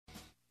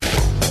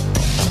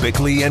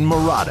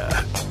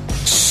Bickley+Marotta.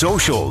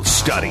 Social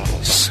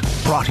Studies.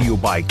 Brought to you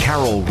by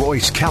Carol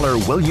Royce Keller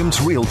Williams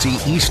Realty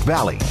East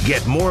Valley.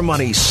 Get more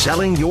money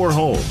selling your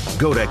home.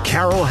 Go to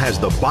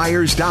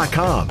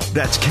carolhasthebuyers.com.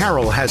 That's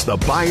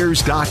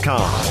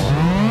carolhasthebuyers.com.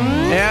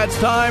 Yeah, it's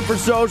time for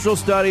Social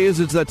Studies.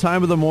 It's that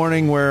time of the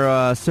morning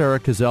where Sarah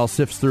Cazell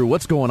sifts through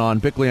what's going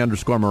on,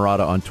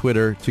 Bickley_Marotta on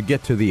Twitter, to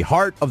get to the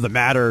heart of the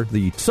matter,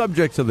 the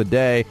subjects of the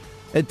day.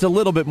 It's a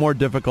little bit more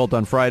difficult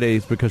on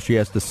Fridays because she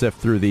has to sift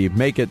through the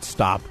make it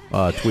stop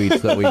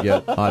tweets that we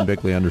get on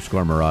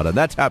Bickley_Marotta.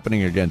 That's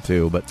happening again,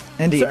 too. But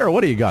Indeed. Sarah, what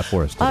do you got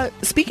for us today?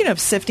 Speaking of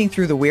sifting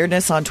through the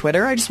weirdness on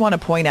Twitter, I just want to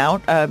point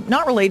out,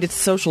 not related to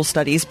social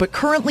studies, but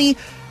currently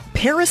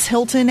Paris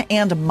Hilton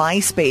and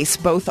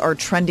MySpace both are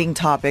trending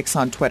topics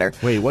on Twitter.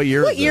 Wait, what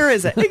year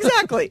is it?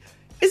 Exactly.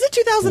 Is it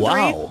 2003?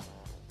 Wow.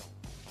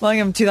 Well,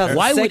 I'm 2006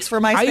 Why would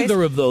for MySpace.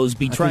 either of those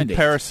be trending?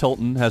 Paris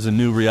Hilton has a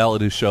new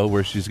reality show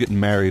where she's getting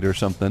married or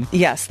something.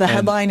 Yes, the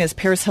headline is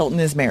Paris Hilton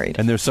is married.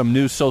 And there's some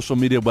new social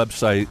media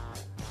website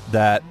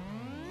that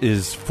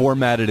is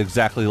formatted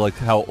exactly like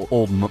how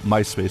old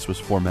MySpace was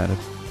formatted.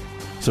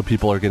 So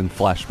people are getting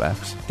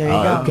flashbacks. There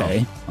you go.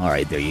 Okay. All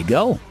right, there you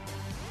go.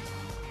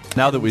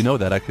 Now that we know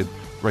that, I could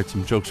write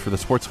some jokes for the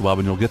Sports Kabob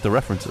and you'll get the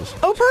references.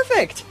 Oh,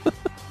 perfect.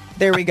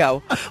 There we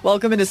go.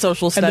 Welcome into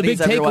Social Studies, and the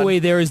big everyone.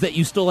 takeaway there is that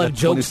you still have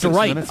jokes to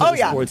write for the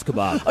Sports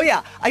Kabob. Oh,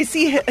 yeah. I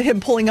see him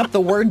pulling up the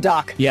Word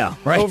doc yeah,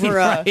 right, over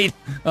right.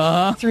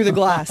 Through the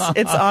glass.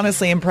 It's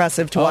honestly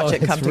impressive to watch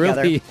it come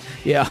together. Really,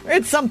 yeah.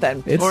 It's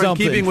something. Or in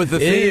keeping with the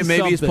theme,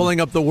 maybe he's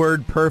pulling up the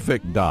word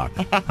perfect doc.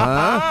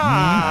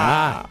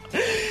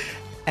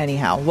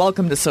 Anyhow,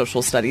 welcome to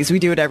Social Studies. We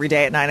do it every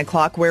day at 9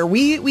 o'clock where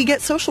we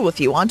get social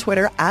with you on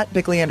Twitter at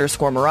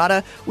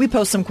Bickley_Marotta. We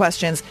post some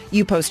questions.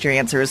 You post your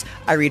answers.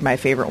 I read my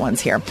favorite ones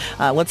here.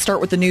 Let's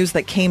start with the news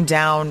that came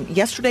down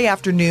yesterday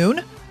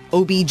afternoon.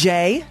 OBJ,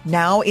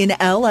 now in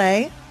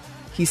L.A.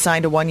 He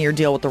signed a one-year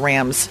deal with the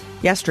Rams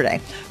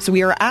yesterday. So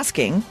we are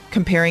asking,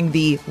 comparing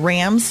the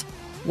Rams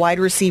wide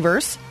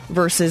receivers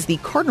versus the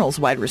Cardinals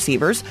wide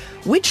receivers,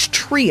 which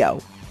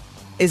trio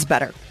is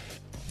better?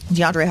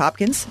 DeAndre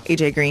Hopkins,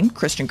 A.J. Green,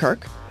 Christian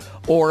Kirk,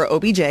 or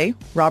OBJ,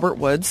 Robert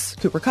Woods,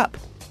 Cooper Kupp?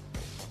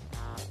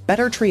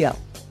 Better trio.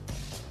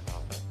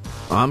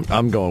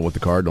 I'm going with the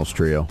Cardinals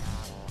trio.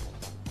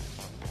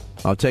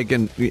 I'm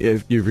taking,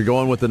 if you're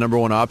going with the number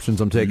one options,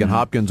 I'm taking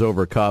Hopkins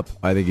over Kupp.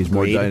 I think he's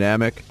more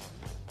dynamic.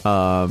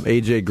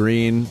 A.J.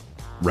 Green,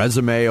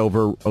 resume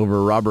over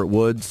Robert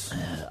Woods.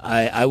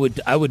 I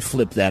would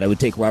flip that. I would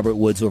take Robert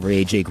Woods over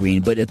A.J.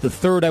 Green. But at the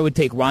third, I would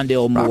take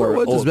Rondale Moore.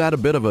 Robert Woods has had a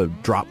bit of a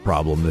drop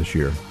problem this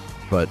year.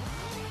 But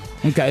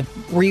okay.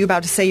 Were you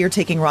about to say you're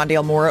taking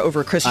Rondale Moore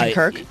over Christian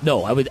Kirk?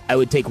 No, I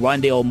would take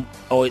Rondale.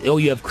 Oh,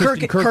 you have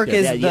Christian Kirk. Kirk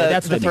is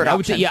that's the third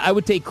option. I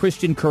would take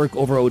Christian Kirk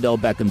over Odell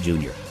Beckham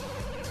Jr.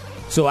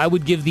 So I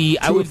would give the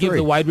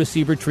wide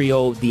receiver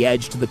trio the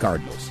edge to the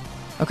Cardinals.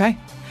 Okay,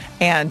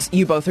 and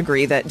you both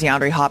agree that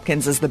DeAndre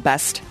Hopkins is the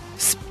best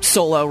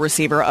solo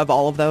receiver of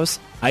all of those?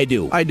 I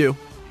do.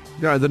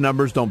 Yeah, the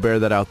numbers don't bear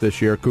that out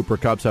this year. Cooper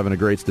Kupp's having a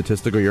great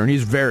statistical year, and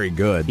he's very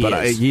good.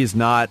 But he's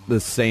not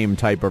the same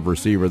type of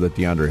receiver that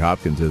DeAndre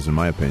Hopkins is, in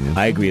my opinion.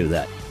 I agree with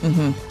that.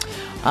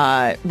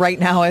 Mm-hmm. Right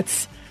now,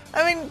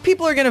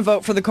 people are going to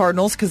vote for the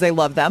Cardinals because they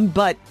love them,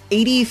 but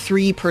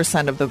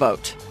 83% of the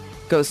vote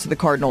goes to the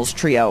Cardinals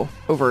trio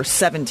over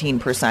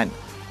 17%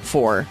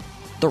 for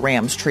the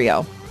Rams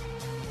trio.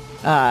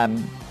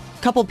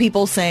 Couple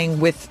people saying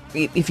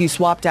if you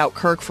swapped out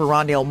Kirk for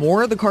Rondale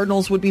Moore, the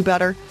Cardinals would be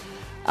better.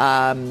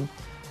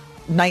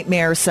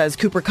 Nightmare says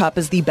Cooper Kupp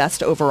is the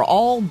best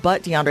overall,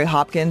 but DeAndre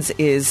Hopkins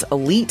is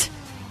elite.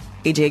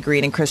 A.J.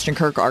 Green and Christian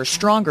Kirk are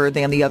stronger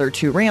than the other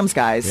two Rams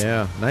guys.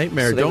 Yeah,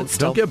 Nightmare. So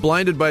don't get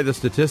blinded by the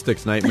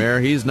statistics, Nightmare.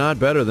 He's not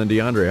better than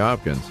DeAndre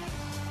Hopkins.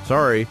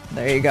 Sorry.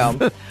 There you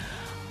go.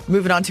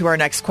 Moving on to our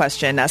next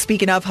question.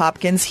 Speaking of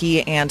Hopkins,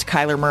 he and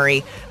Kyler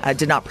Murray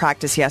did not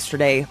practice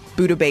yesterday.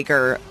 Budda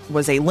Baker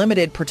was a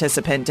limited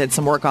participant, did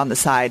some work on the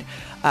side.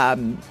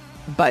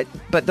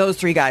 But those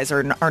three guys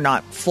are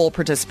not full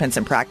participants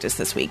in practice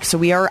this week. So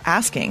we are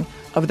asking,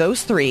 of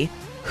those three,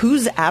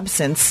 whose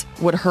absence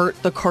would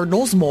hurt the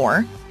Cardinals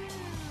more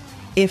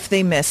if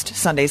they missed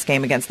Sunday's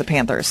game against the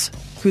Panthers?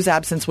 Whose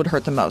absence would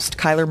hurt the most?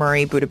 Kyler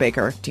Murray, Budda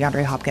Baker,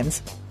 DeAndre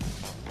Hopkins?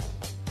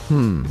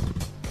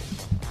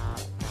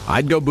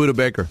 I'd go Budda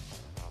Baker.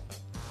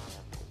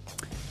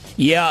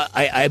 Yeah,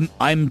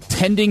 I'm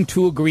tending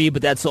to agree,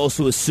 but that's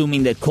also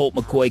assuming that Colt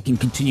McCoy can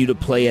continue to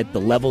play at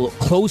the level,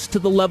 close to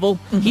the level.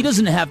 Mm-hmm. He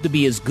doesn't have to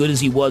be as good as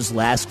he was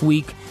last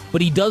week,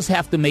 but he does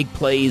have to make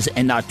plays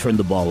and not turn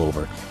the ball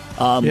over.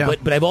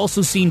 But I've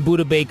also seen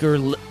Budda Baker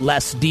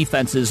less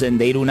defenses, and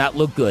they do not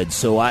look good.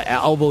 So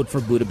I'll vote for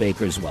Budda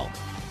Baker as well.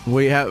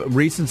 We have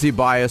recency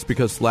bias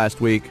because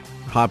last week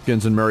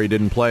Hopkins and Murray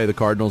didn't play. The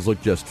Cardinals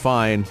looked just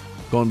fine.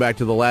 Going back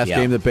to the last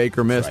game that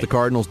Baker missed, the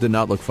Cardinals did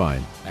not look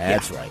fine.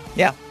 That's right.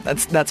 Yeah,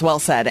 that's well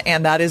said.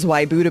 And that is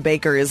why Buda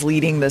Baker is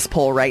leading this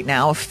poll right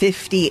now.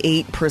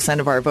 58%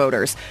 of our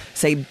voters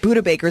say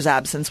Buda Baker's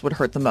absence would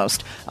hurt the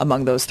most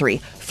among those three.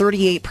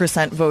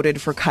 38%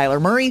 voted for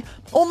Kyler Murray,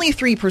 only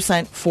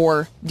 3%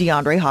 for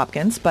DeAndre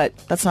Hopkins, but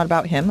that's not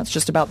about him. It's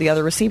just about the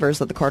other receivers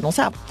that the Cardinals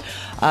have.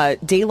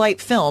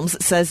 Daylight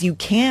Films says you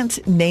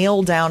can't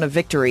nail down a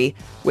victory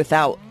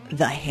without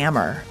the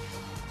hammer.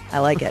 I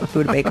like it,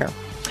 Buda Baker.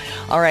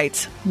 All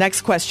right,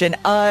 next question.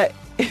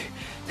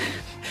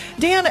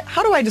 Dan,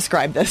 how do I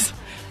describe this?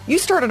 You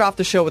started off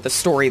the show with a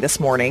story this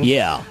morning.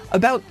 Yeah.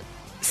 About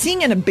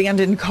seeing an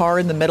abandoned car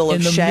in the middle of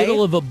In the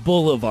middle of a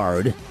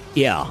boulevard.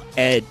 Yeah.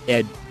 At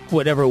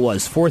whatever it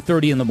was,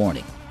 4:30 in the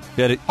morning.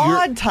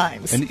 Odd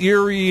times. An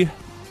eerie,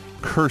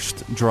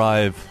 cursed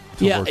drive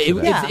to work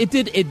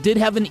today. It did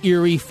have an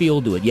eerie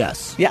feel to it,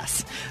 yes.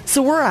 Yes.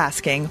 So we're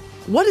asking,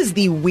 what is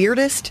the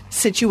weirdest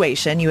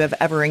situation you have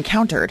ever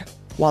encountered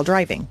while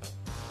driving?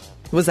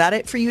 Was that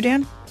it for you,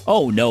 Dan?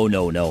 Oh, no.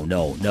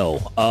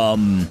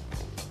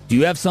 Do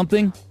you have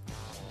something?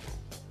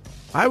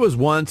 I was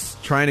once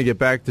trying to get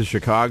back to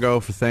Chicago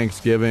for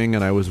Thanksgiving,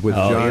 and I was with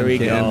John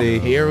Candy.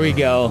 Here we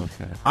go.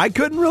 Okay. I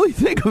couldn't really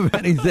think of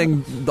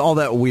anything all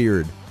that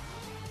weird.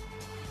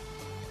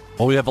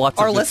 Well, we have lots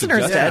of our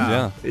listeners did.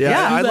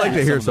 Yeah, I'd like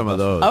to hear some of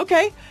those.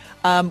 Okay.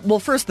 Well,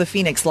 first, the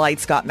Phoenix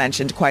Lights got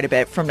mentioned quite a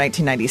bit from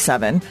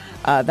 1997,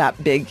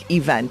 that big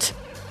event.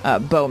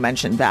 Bo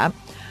mentioned that.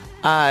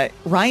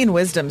 Ryan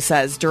Wisdom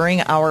says,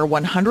 during our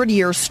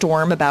 100-year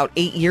storm about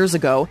 8 years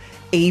ago,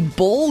 a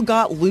bull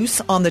got loose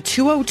on the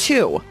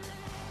 202.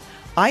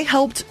 I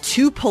helped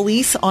 2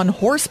 police on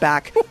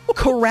horseback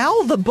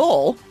corral the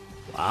bull.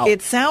 Wow.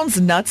 It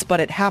sounds nuts, but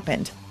it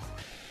happened.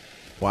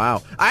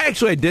 Wow. I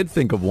did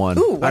think of one.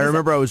 Ooh, I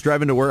remember I was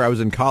driving to work. I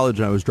was in college,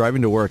 and I was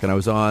driving to work, and I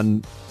was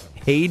on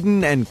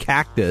Hayden and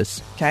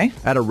Cactus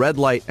at a red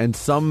light, and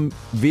some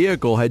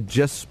vehicle had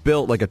just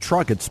spilled, like a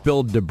truck had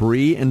spilled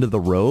debris into the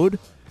road.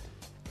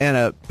 And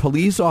a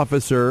police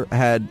officer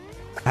had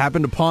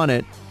happened upon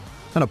it,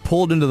 kind of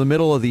pulled into the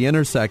middle of the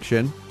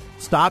intersection,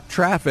 stopped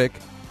traffic,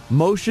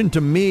 motioned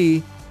to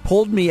me,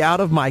 pulled me out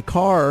of my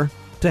car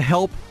to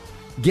help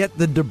get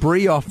the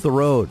debris off the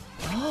road.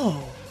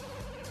 Oh.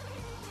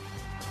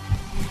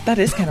 That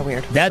is kind of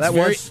weird. That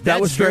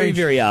was very,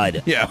 very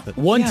odd. Yeah.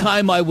 One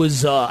time I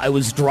was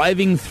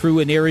driving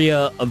through an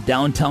area of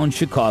downtown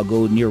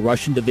Chicago near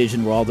Russian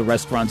Division where all the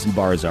restaurants and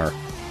bars are.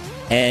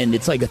 And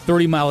it's like a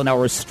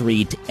 30-mile-an-hour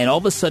street, and all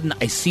of a sudden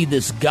I see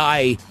this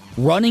guy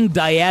running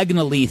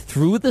diagonally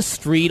through the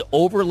street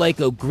over like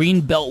a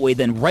green beltway,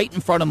 then right in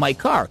front of my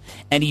car.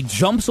 And he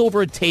jumps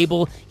over a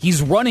table.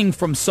 He's running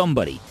from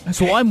somebody. Okay.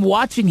 So I'm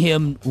watching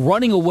him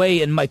running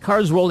away, and my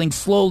car's rolling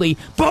slowly.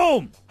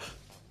 Boom!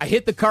 I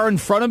hit the car in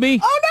front of me.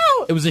 Oh,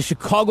 no! It was a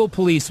Chicago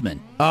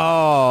policeman.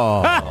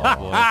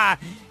 Oh.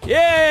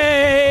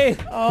 Yay!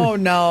 Oh,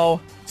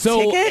 no.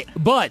 So, ticket?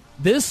 But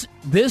this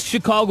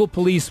Chicago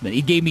policeman,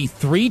 he gave me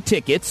 3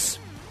 tickets,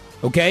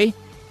 okay?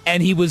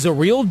 And he was a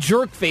real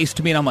jerk face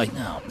to me, and I'm like,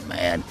 oh,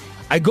 man.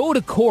 I go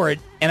to court,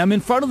 and I'm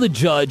in front of the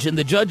judge, and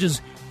the judge is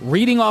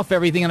reading off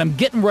everything, and I'm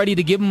getting ready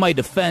to give him my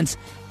defense,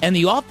 and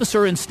the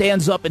officer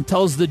stands up and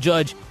tells the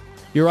judge,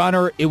 Your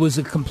Honor, it was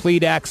a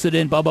complete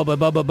accident, blah, blah, blah,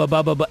 blah, blah, blah,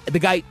 blah, blah. The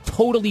guy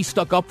totally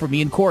stuck up for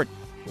me in court.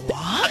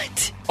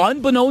 What?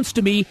 Unbeknownst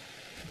to me,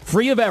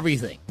 free of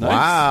everything.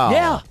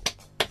 Wow.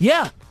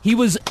 Yeah. He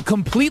was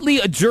completely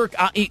a jerk.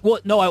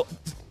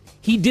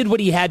 He did what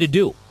he had to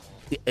do.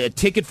 A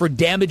ticket for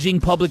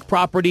damaging public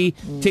property,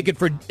 ticket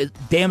for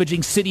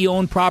damaging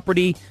city-owned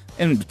property,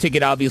 and a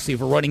ticket, obviously,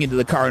 for running into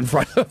the car in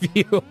front of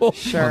you.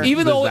 Sure.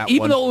 Even though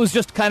it was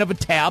just kind of a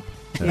tap.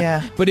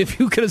 Yeah. But if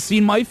you could have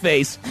seen my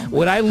face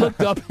when I looked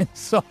up and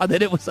saw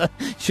that it was a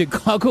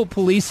Chicago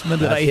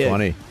policeman that I hit. That's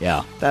funny.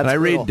 Yeah. That's Can I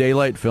brutal. read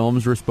Daylight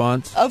Films'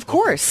 response? Of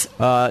course.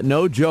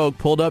 No joke,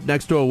 pulled up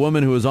next to a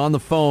woman who was on the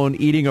phone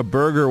eating a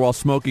burger while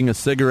smoking a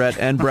cigarette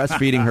and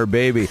breastfeeding her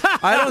baby.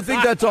 I don't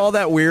think that's all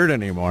that weird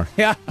anymore.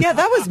 Yeah. Yeah,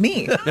 that was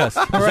me. Yes.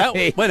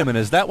 Wait a minute.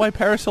 Is that why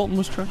Paris Hilton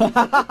was trending?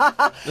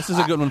 This is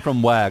a good one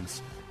from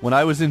Wags. When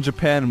I was in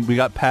Japan, we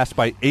got passed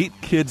by 8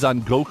 kids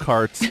on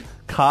go-karts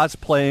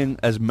cosplaying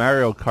as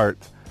Mario Kart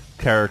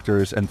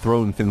characters and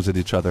throwing things at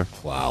each other.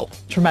 Wow.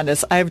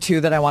 Tremendous. I have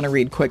 2 that I want to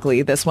read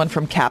quickly. This one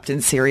from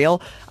Captain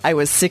Cereal. I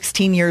was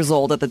 16 years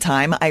old at the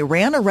time. I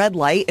ran a red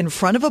light in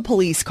front of a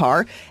police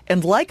car,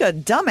 and like a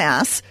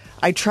dumbass,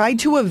 I tried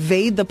to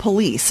evade the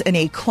police in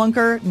a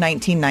clunker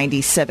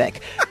 1990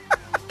 Civic.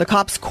 The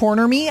cops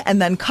corner me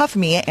and then cuff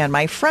me and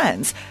my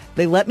friends.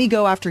 They let me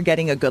go after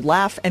getting a good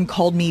laugh and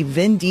called me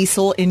Vin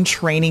Diesel in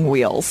training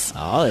wheels.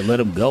 Oh, they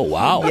let him go.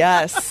 Wow.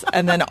 Yes.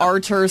 And then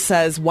Artur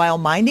says, while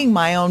minding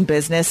my own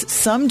business,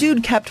 some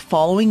dude kept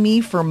following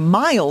me for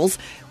miles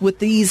with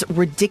these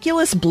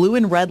ridiculous blue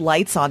and red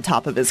lights on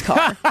top of his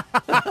car.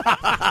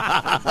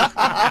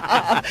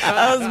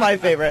 That was my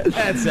favorite.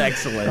 That's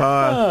excellent.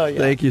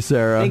 Thank you,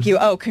 Sarah. Thank you.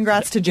 Oh,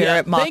 congrats to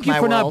Jarrett. Mock thank you My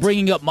for not World.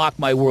 bringing up Mock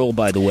My World,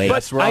 by the way.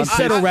 But I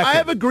set a record. I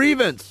have a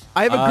grievance.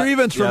 I have a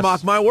grievance for yes.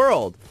 Mock My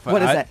World.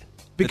 What is it?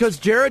 Because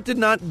Jarrett did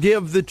not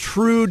give the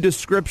true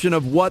description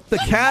of what the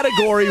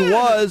category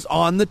was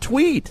on the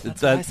tweet.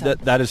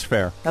 That is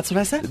fair. That's what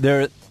I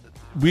said.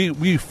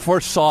 We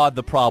foresaw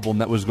the problem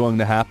that was going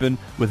to happen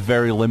with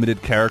very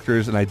limited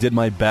characters, and I did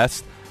my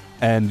best.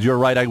 And you're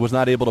right, I was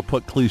not able to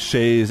put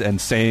cliches and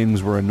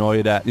sayings we're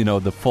annoyed at,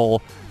 the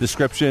full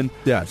description.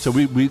 Yeah. So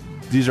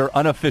these are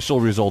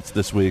unofficial results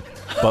this week,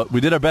 but we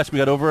did our best. We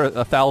got over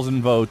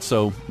 1,000 votes,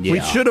 so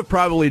we should have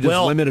probably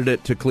just limited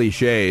it to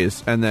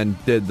cliches and then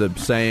did the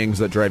sayings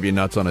that drive you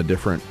nuts on a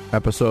different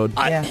episode.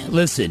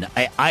 Listen,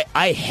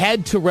 I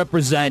had to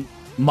represent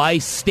my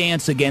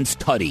stance against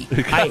Tutty.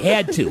 I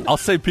had to. I'll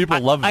say people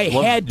love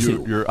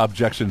your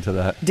objection to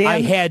that. Dan,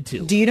 I had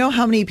to. Do you know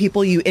how many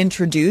people you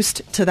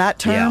introduced to that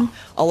term? Yeah,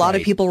 a lot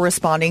of people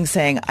responding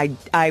saying,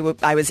 I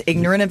was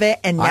ignorant of it,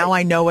 and now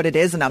I know what it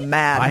is, and I'm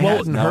mad. I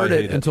hadn't heard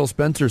it until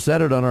Spencer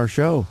said it on our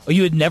show. Oh,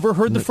 you had never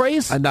heard the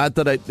phrase? Not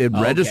that it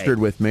registered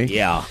with me.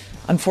 Yeah.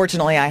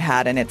 Unfortunately, I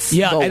had, and it's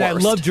the and worst. I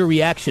loved your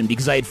reaction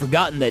because I had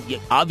forgotten that,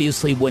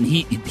 obviously, when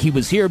he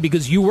was here,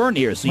 because you weren't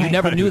here, so you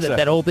never knew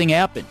that whole thing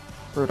happened.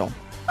 Brutal.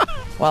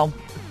 Well,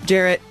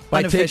 Jarrett,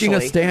 by taking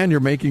a stand,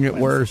 you're making it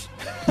worse.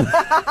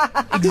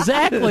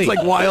 Exactly. It's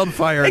like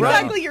wildfire.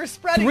 Exactly, you're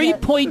spreading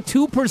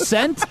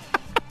 3.2%?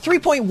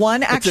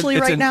 3.1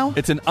 actually now?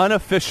 It's an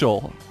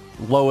unofficial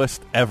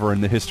lowest ever in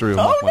the history of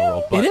Mark My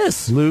World. It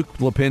is. Luke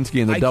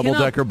Lipinski and the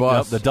double-decker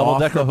bus. Yep, the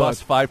double-decker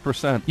bus,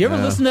 5%. You ever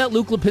listen to that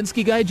Luke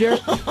Lipinski guy,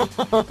 Jarrett?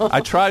 I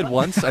tried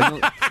once.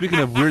 Speaking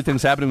of weird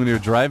things happening when you're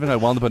driving, I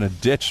wound up in a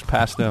ditch,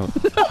 passed out.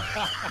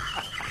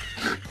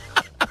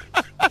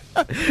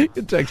 You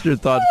can text your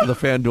thoughts to the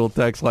FanDuel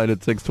text line at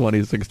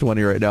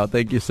 620-620 right now.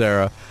 Thank you,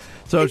 Sarah.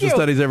 Social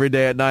Studies every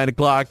day at 9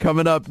 o'clock.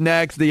 Coming up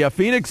next, the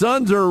Phoenix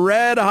Suns are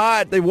red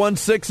hot. They've won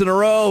 6 in a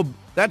row.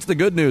 That's the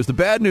good news. The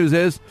bad news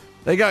is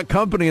they got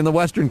company in the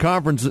Western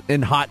Conference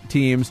in hot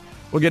teams.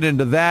 We'll get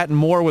into that and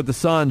more with the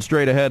Suns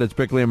straight ahead. It's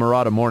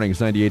Bickley+Marotta Mornings,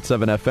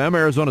 98.7 FM,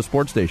 Arizona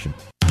Sports Station.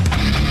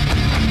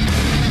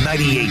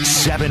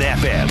 98.7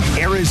 FM,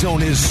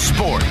 Arizona's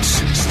sports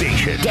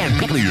station. Dan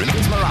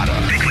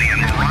Bickley+Marotta.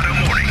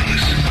 Bickley+Marotta Mornings.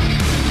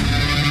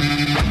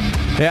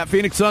 Yeah,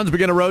 Phoenix Suns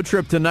begin a road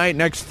trip tonight.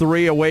 Next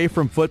 3 away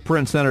from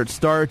Footprint Center. It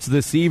starts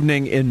this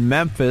evening in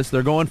Memphis.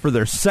 They're going for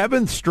their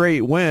 7th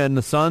straight win.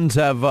 The Suns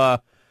they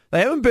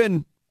haven't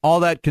been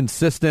all that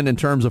consistent in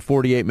terms of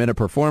 48-minute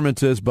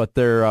performances, but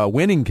they're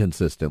winning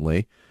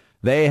consistently.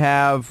 They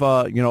have,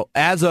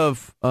 as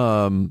of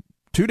 2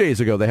 days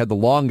ago, they had the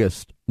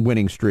longest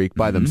winning streak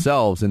by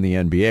themselves in the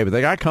NBA, but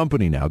they got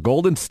company now.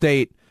 Golden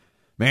State,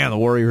 man, the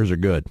Warriors are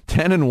good.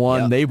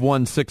 10-1. Yep. They've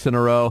won 6 in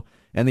a row.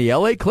 And the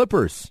LA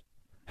Clippers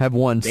have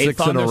won 6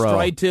 in a row.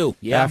 Stride too.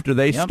 Yeah. After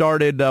they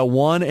started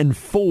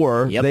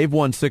 1-4, they've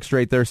won 6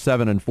 straight. They're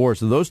 7-4.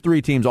 So those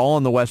 3 teams all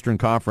in the Western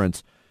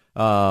Conference.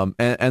 And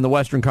the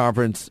Western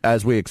Conference,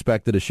 as we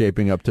expected, is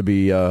shaping up to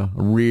be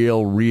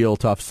real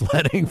tough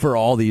sledding for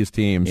all these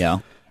teams. Yeah.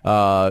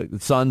 The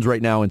Suns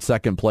right now in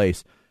second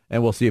place.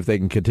 And we'll see if they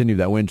can continue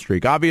that win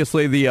streak.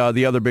 Obviously, the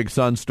other big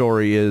Sun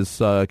story is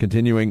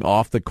continuing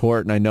off the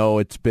court, and I know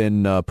it's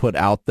been put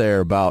out there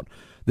about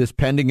this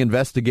pending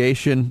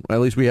investigation. At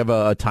least we have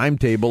a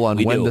timetable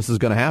on when this is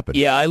going to happen.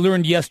 Yeah, I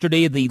learned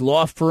yesterday the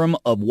law firm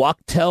of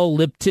Wachtel,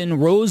 Lipton,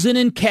 Rosen,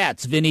 and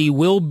Katz, Vinny,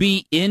 will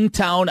be in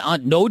town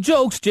on... No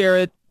jokes,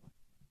 Jarrett.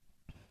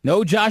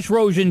 No Josh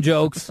Rosen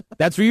jokes.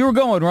 That's where you were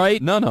going,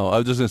 right? No. I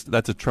was just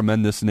that's a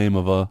tremendous name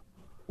of a...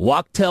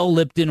 Wachtel,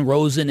 Lipton,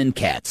 Rosen, and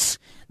Katz.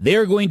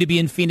 They're going to be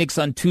in Phoenix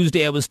on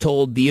Tuesday, I was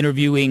told. The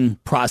interviewing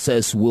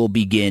process will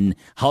begin.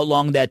 How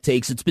long that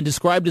takes, it's been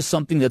described as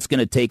something that's going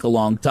to take a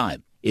long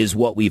time, is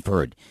what we've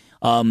heard.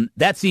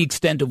 That's the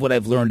extent of what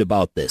I've learned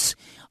about this.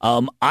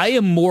 I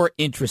am more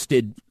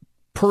interested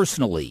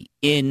personally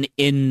in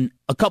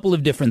a couple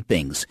of different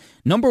things.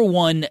 Number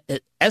one,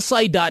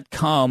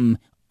 SI.com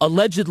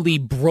allegedly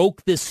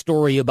broke this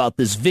story about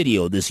this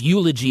video, this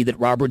eulogy that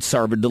Robert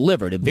Sarver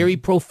delivered, a very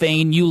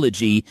profane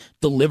eulogy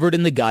delivered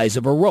in the guise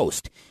of a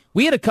roast.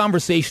 We had a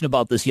conversation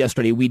about this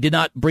yesterday. We did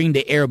not bring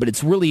to air, but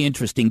it's really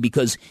interesting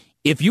because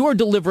if you are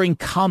delivering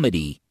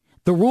comedy,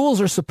 the rules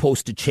are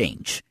supposed to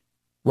change,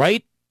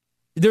 right?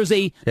 There's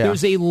a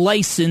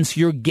license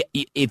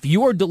if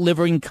you are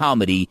delivering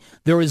comedy,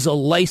 there is a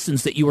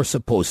license that you are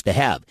supposed to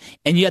have.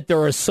 And yet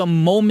there are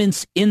some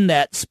moments in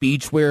that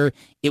speech where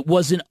it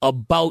wasn't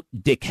about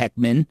Dick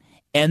Heckman,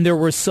 and there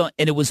were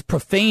and it was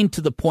profane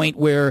to the point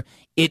where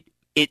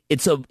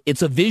it's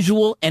a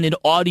visual and an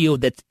audio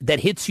that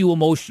hits you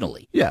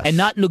emotionally, and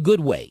not in a good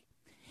way.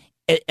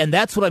 And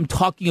that's what I'm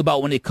talking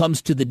about when it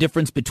comes to the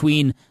difference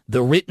between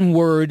the written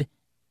word,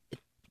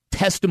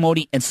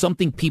 testimony, and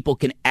something people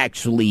can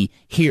actually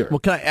hear. Well,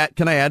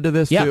 can I add to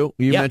this too?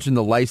 You mentioned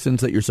the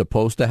license that you're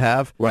supposed to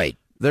have. Right.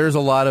 There's a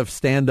lot of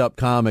stand-up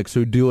comics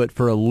who do it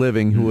for a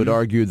living who would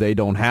argue they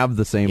don't have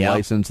the same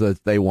license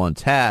that they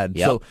once had.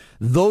 So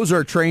those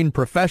are trained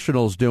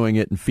professionals doing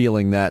it and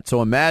feeling that.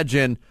 So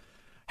imagine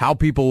how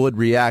people would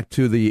react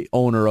to the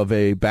owner of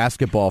a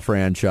basketball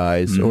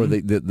franchise or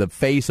the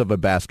face of a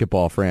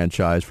basketball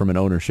franchise from an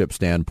ownership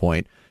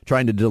standpoint,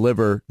 trying to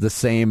deliver the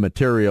same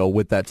material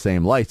with that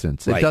same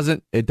license. Right.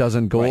 It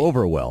doesn't go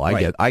over well.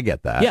 I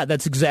get that. Yeah,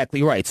 that's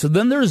exactly right. So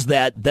then there's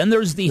that. Then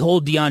there's the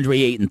whole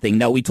DeAndre Ayton thing.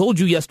 Now, we told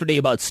you yesterday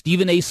about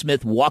Stephen A.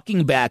 Smith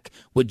walking back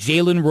with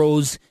Jalen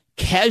Rose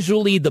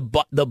casually, the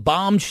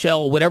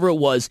bombshell, whatever it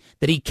was,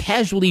 that he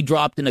casually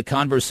dropped in a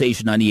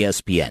conversation on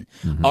ESPN.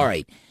 All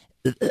right.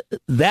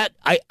 That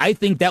I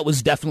think that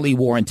was definitely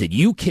warranted.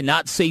 You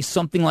cannot say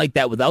something like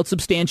that without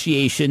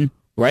substantiation,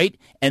 right?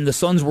 And the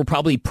Suns were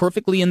probably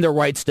perfectly in their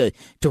rights to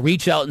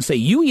reach out and say,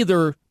 you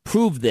either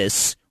prove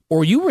this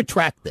or you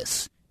retract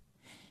this.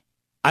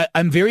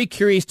 I'm very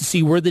curious to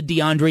see where the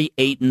DeAndre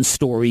Ayton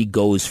story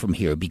goes from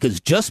here, because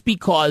just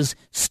because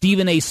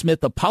Stephen A.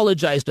 Smith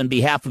apologized on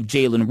behalf of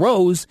Jalen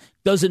Rose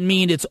doesn't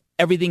mean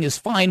everything is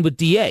fine with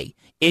DA.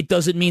 It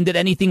doesn't mean that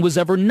anything was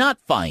ever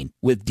not fine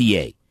with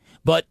DA.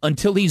 But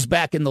until he's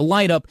back in the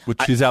lineup...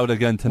 Which he's out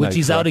again tonight. Which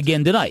he's out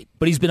again tonight.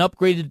 But he's been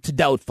upgraded to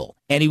doubtful,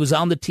 and he was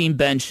on the team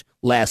bench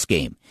last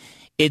game.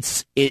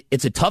 It's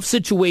a tough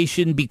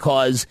situation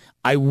because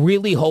I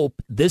really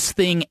hope this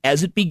thing,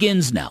 as it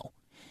begins now,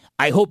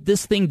 I hope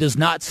this thing does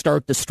not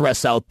start to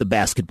stress out the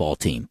basketball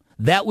team.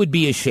 That would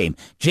be a shame.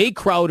 Jay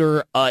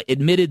Crowder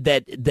admitted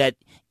that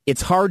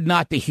it's hard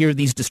not to hear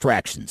these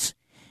distractions.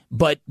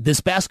 But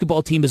this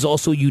basketball team is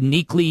also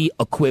uniquely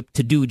equipped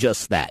to do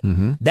just that.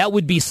 That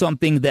would be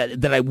something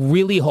that I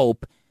really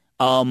hope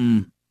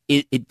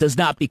it does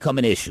not become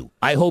an issue.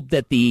 I hope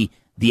that the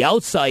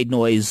outside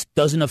noise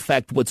doesn't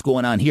affect what's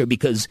going on here,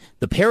 because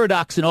the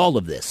paradox in all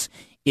of this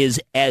is,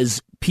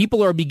 as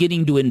people are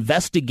beginning to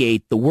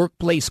investigate the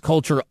workplace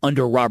culture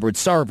under Robert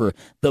Sarver,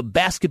 the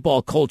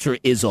basketball culture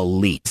is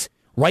elite.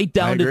 Right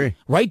down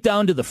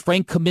to the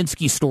Frank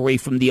Kaminsky story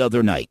from the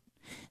other night.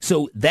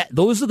 So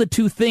those are the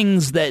two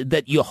things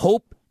that you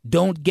hope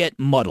don't get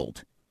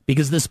muddled,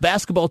 because this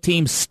basketball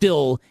team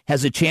still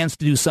has a chance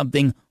to do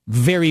something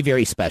very,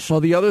 very special.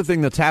 Well, the other thing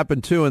that's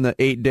happened, too, in the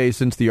 8 days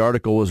since the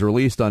article was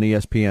released on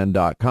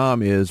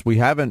ESPN.com is we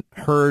haven't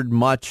heard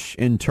much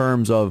in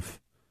terms of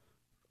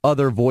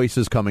other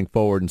voices coming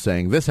forward and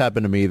saying, this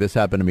happened to me, this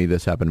happened to me,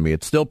 this happened to me.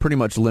 It's still pretty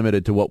much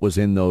limited to what was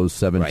in those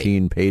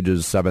 17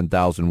 pages,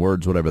 7,000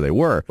 words, whatever they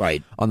were.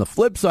 Right. On the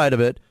flip side of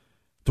it,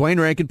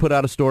 Dwayne Rankin put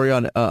out a story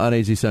on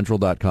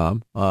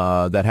azcentral.com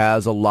that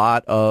has a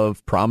lot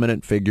of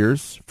prominent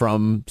figures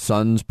from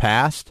Suns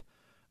past,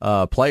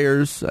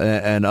 players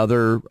and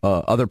other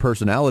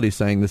personalities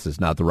saying this is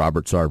not the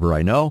Robert Sarver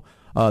I know.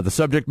 The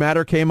subject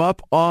matter came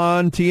up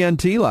on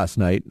TNT last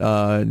night,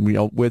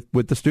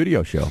 with the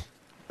studio show.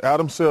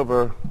 Adam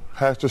Silver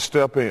has to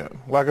step in.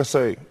 Like I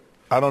say,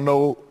 I don't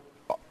know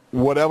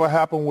whatever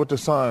happened with the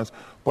Suns,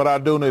 but I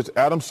do know is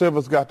Adam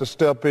Silver's got to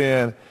step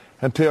in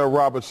and tell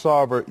Robert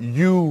Sarver,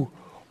 you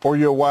or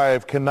your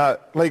wife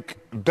cannot,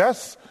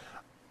 that's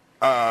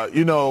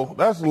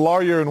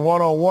lawyer in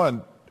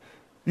one-on-one.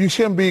 You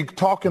shouldn't be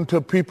talking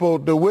to people,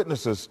 the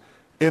witnesses,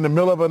 in the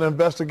middle of an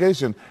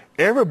investigation.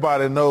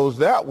 Everybody knows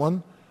that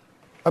one.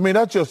 I mean,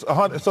 that's just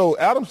 100. So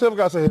Adam Silver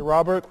got to say, hey,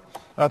 Robert,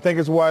 I think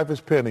his wife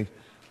is Penny.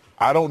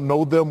 I don't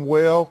know them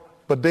well,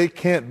 but they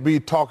can't be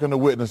talking to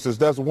witnesses.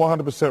 That's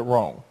 100%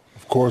 wrong.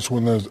 Of course,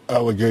 when there's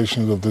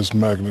allegations of this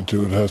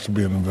magnitude, it has to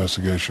be an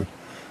investigation.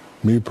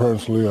 Me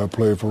personally, I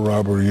played for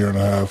Robert a year and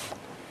a half.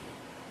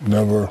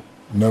 Never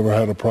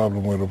had a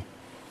problem with him.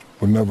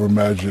 Would never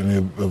imagine any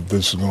of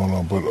this going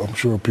on. But I'm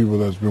sure people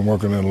that's been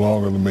working there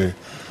longer than me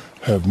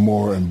have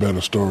more and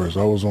better stories.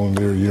 I was only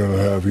there a year and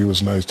a half. He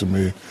was nice to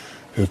me.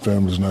 His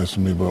family was nice to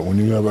me. But when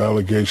you have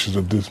allegations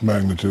of this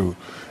magnitude,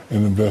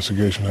 an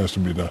investigation has to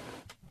be done.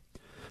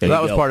 So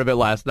that was part of it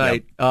last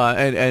night.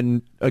 Yep.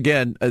 And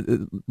again,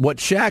 what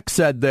Shaq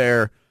said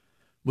there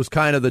was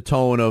kind of the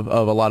tone of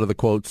a lot of the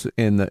quotes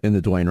in the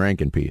Dwayne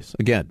Rankin piece.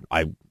 Again,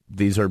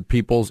 these are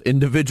people's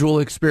individual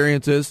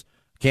experiences.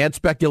 Can't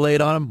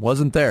speculate on them.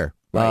 Wasn't there.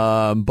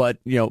 Right. But,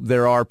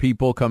 there are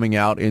people coming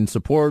out in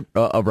support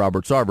of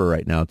Robert Sarver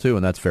right now, too,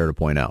 and that's fair to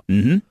point out.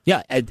 Mm-hmm.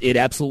 Yeah, it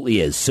absolutely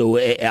is. So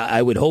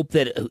I would hope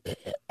that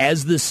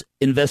as this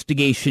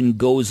investigation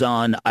goes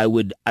on, I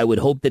would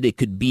hope that it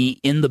could be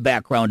in the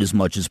background as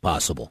much as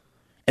possible.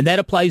 And that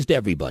applies to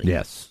everybody.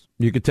 Yes.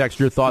 You could text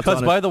your thoughts on it.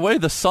 Because, by the way,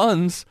 the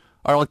Suns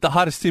are like the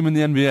hottest team in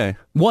the NBA.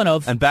 One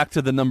of. And back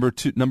to the number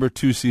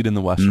two seed in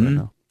the West right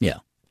now. Yeah.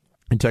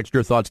 And text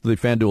your thoughts to the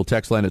FanDuel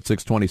text line at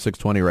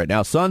 620 right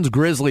now. Suns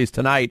Grizzlies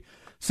tonight,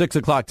 6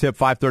 o'clock tip,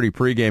 5:30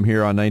 pregame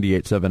here on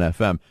 98.7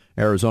 FM,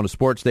 Arizona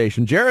Sports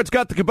Station. Jared's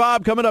got the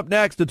kebab coming up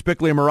next. It's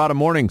Bickley+Marotta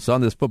mornings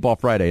on this football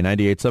Friday,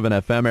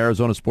 98.7 FM,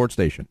 Arizona Sports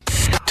Station.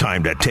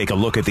 Time to take a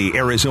look at the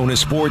Arizona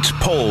Sports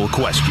Poll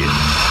Question.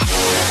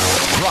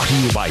 Brought to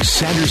you by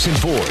Sanderson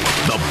Ford.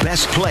 The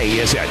best play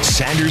is at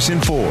Sanderson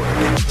Ford.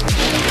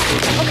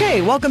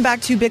 Okay, welcome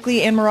back to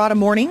Bickley+Marotta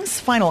mornings.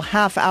 Final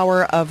half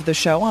hour of the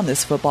show on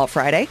this football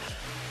Friday.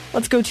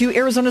 Let's go to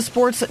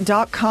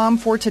ArizonaSports.com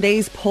for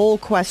today's poll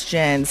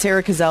question.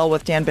 Sarah Cazell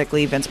with Dan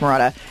Bickley, Vince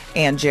Marotta,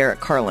 and Jarrett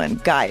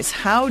Carlin. Guys,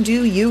 how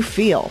do you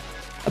feel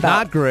about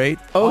Not great.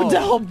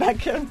 Odell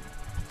Beckham.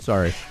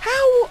 Sorry.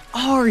 How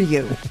are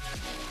you?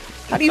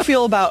 How do you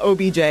feel about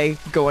OBJ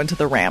going to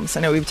the Rams?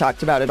 I know we've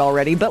talked about it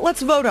already, but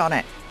let's vote on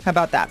it. How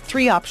about that?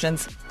 3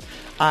 options.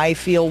 I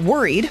feel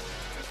worried.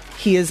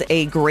 He is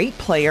a great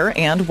player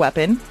and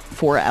weapon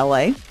for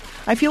LA.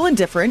 I feel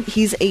indifferent.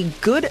 He's a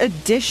good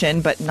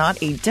addition, but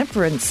not a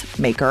difference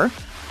maker.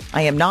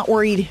 I am not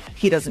worried.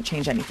 He doesn't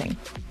change anything.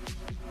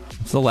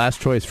 It's the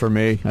last choice for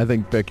me. I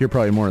think, Bick, you're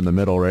probably more in the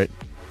middle, right?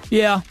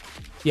 Yeah.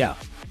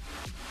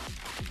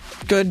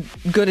 Good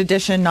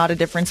addition, not a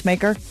difference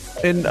maker.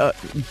 And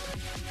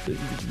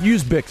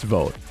use Bick's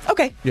vote.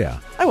 Okay. Yeah.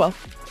 I will.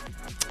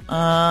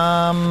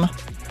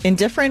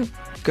 Indifferent,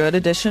 good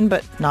addition,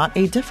 but not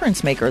a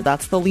difference maker.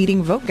 That's the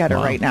leading vote getter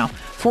right now.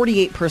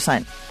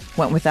 48%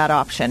 went with that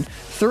option.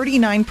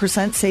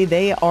 39% say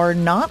they are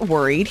not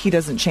worried. He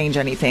doesn't change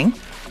anything.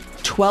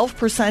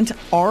 12%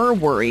 are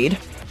worried,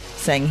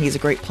 saying he's a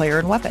great player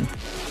and weapon.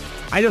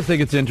 I just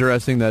think it's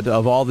interesting that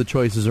of all the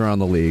choices around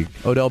the league,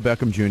 Odell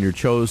Beckham Jr.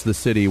 chose the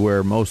city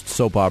where most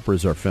soap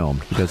operas are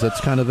filmed, because that's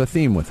kind of the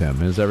theme with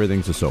him, is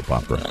everything's a soap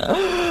opera.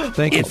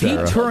 Thank you,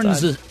 Sarah.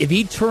 If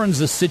he turns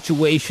the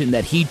situation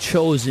that he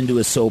chose into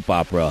a soap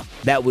opera,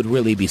 that would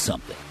really be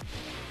something.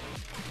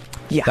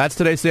 Yeah. That's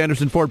today's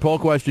Sanderson Ford poll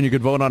question. You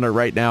could vote on it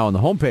right now on the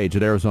homepage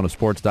at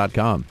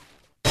arizonasports.com.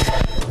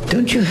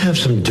 Don't you have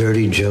some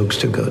dirty jokes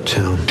to go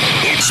tell?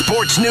 It's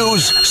sports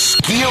news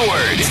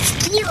skewered.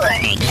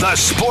 The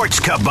Sports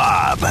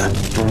Kabob.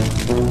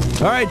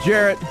 All right,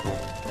 Jarrett.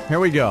 Here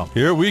we go.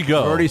 Here we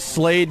go. Already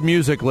slayed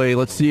musically.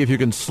 Let's see if you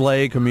can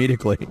slay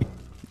comedically.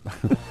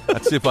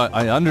 Let's see if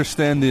I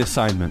understand the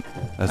assignment,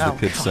 as the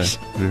kids say.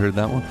 Have you heard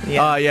that one?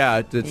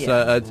 Yeah.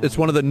 It's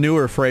one of the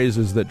newer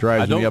phrases that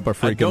drives me up a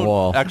freaking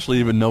wall. I don't actually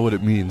even know what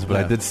it means, but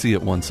I did see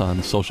it once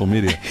on social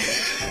media.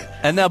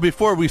 And now,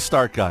 before we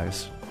start,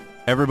 guys,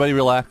 everybody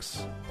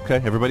relax. Okay,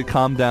 everybody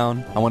calm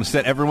down. I want to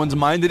set everyone's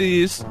mind at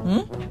ease.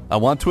 I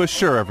want to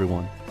assure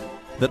everyone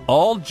that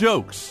all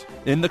jokes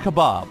in the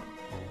kebab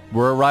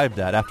were arrived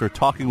at after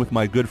talking with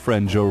my good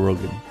friend Joe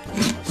Rogan.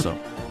 So,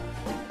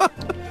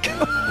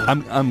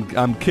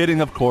 I'm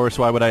kidding, of course.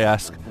 Why would I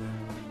ask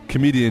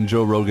comedian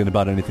Joe Rogan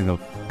about anything of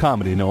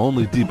comedy? No,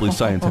 only deeply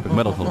scientific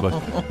medical.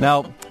 But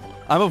now,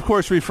 I'm of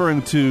course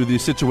referring to the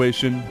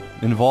situation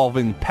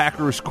involving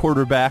Packers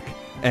quarterback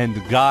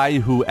and guy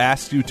who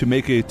asked you to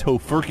make a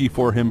tofurkey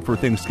for him for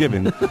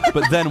Thanksgiving,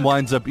 but then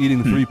winds up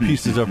eating 3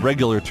 pieces of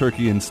regular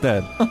turkey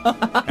instead.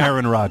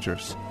 Aaron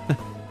Rodgers.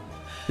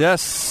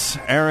 Yes,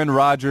 Aaron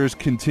Rodgers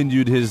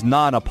continued his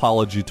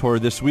non-apology tour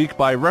this week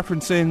by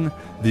referencing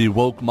the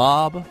woke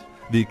mob,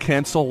 the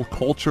cancel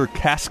culture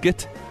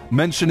casket,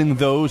 mentioning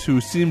those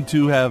who seem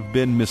to have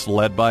been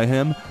misled by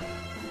him,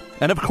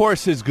 and of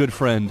course his good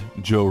friend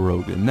Joe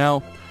Rogan.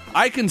 Now,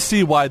 I can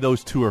see why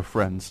those two are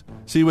friends.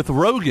 See, with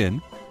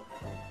Rogan,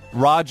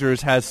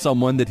 Rodgers has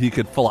someone that he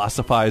could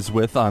philosophize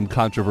with on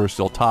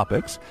controversial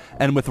topics.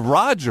 And with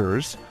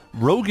Rodgers,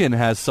 Rogan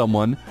has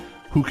someone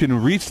who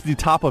can reach the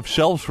top of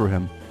shelves for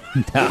him.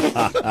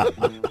 Have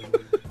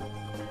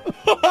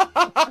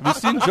you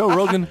seen Joe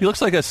Rogan? He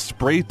looks like a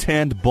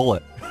spray-tanned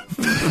bullet.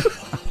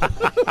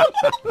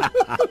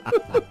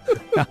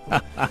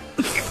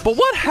 But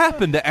what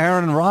happened to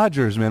Aaron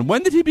Rodgers, man?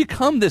 When did he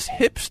become this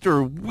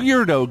hipster,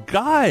 weirdo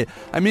guy?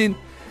 I mean,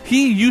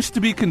 he used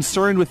to be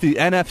concerned with the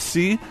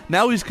NFC.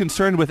 Now he's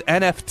concerned with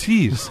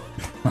NFTs.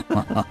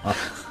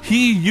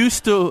 He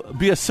used to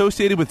be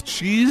associated with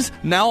cheese.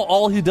 Now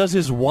all he does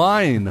is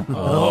wine.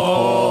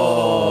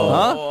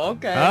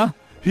 Okay. Huh?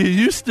 He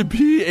used to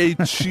be a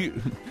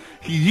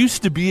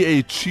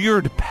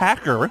cheered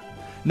Packer.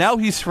 Now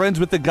he's friends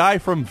with the guy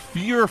from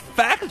Fear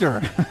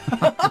Factor.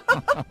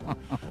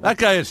 That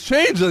guy has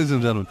changed, ladies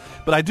and gentlemen.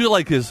 But I do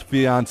like his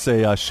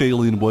fiancée,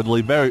 Shailene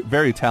Woodley. Very,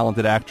 very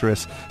talented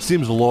actress.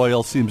 Seems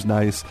loyal, seems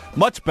nice.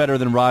 Much better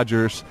than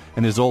Rodgers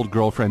and his old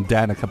girlfriend,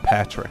 Danica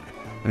Patrick.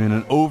 I mean,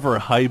 an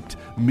overhyped,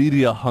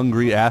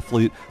 media-hungry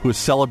athlete who is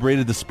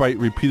celebrated despite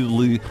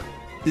repeatedly...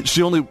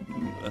 She only...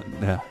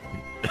 I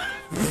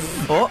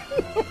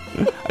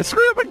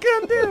screwed up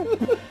again,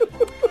 dude.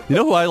 You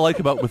know who I like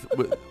about... with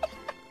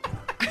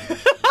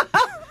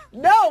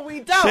No,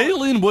 we don't.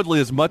 Shailene Woodley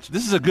is much...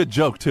 This is a good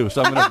joke, too,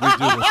 so I'm going to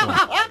redo this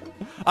one.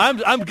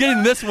 I'm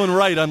getting this one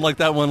right, unlike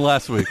that one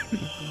last week.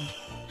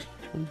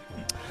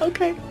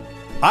 Okay.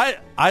 I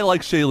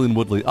like Shailene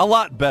Woodley a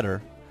lot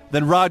better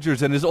than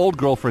Rodgers and his old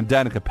girlfriend,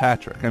 Danica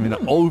Patrick. I mean,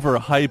 an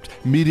overhyped,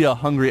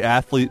 media-hungry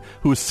athlete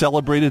who is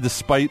celebrated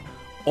despite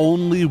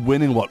only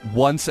winning,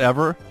 once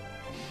ever?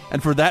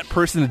 And for that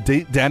person to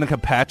date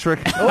Danica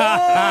Patrick?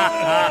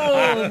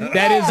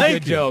 That is a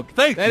good joke.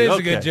 Thank you. That is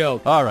a good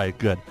joke. All right,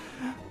 good.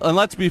 And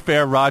let's be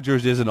fair,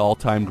 Rodgers is an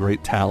all-time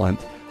great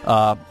talent.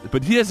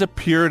 But he has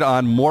appeared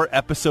on more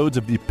episodes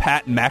of the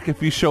Pat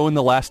McAfee show in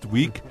the last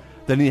week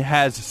than he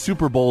has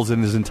Super Bowls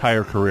in his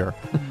entire career.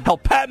 Hell,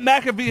 Pat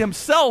McAfee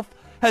himself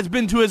has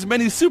been to as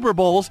many Super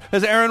Bowls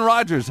as Aaron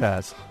Rodgers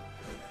has.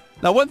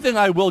 Now, one thing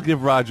I will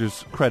give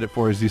Rodgers credit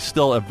for is he's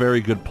still a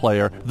very good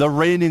player, the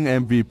reigning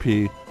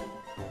MVP.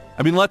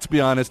 I mean, let's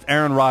be honest,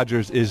 Aaron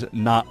Rodgers is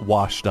not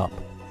washed up.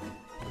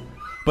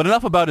 But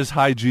enough about his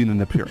hygiene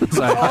and appearance.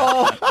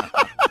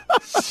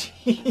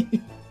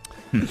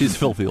 He's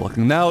filthy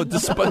looking. Now,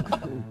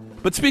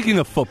 but speaking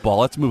of football,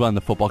 let's move on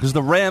to football, because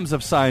the Rams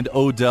have signed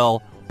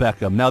Odell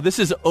Beckham. Now, this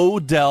is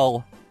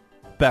Odell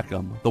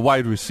Beckham, the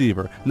wide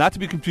receiver, not to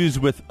be confused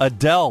with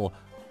Adele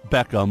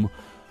Beckham,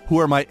 who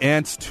are my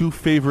aunt's two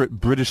favorite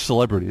British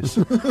celebrities.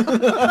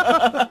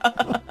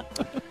 But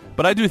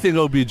I do think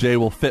OBJ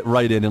will fit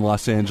right in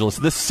Los Angeles,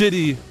 the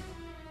city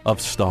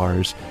of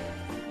stars.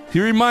 He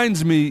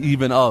reminds me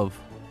even of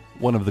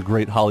one of the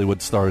great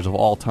Hollywood stars of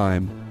all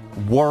time,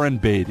 Warren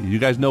Beatty. You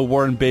guys know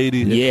Warren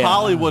Beatty? Yeah.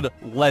 Hollywood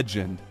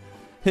legend.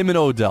 Him and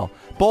Odell.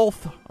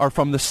 Both are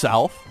from the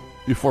South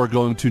before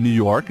going to New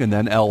York and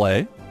then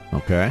L.A.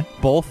 Okay.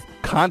 Both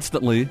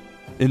constantly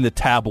in the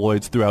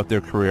tabloids throughout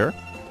their career.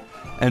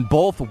 And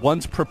both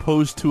once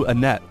proposed to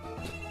Annette.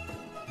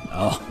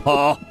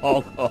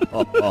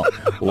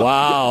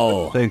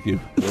 Wow. Thank you.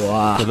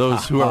 Wow. For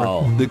those who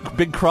are the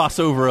big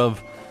crossover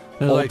of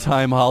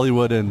old-time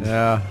Hollywood and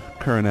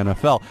current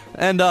NFL.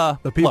 And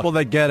the people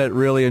that get it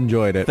really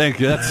enjoyed it.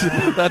 Thank you.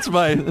 That's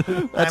my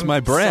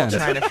brand.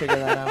 Still trying to figure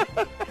that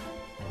out.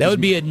 That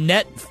would be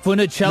Annette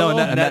Funicello? No,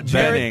 Annette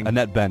Bening.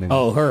 Annette Bening.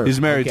 Oh, her.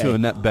 He's married Okay. to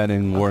Annette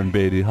Bening, Warren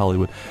Beatty,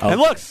 Hollywood. Oh.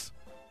 And looks,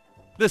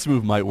 this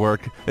move might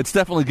work. It's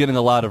definitely getting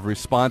a lot of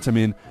response. I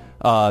mean,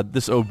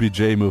 this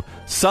OBJ move.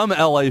 Some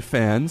LA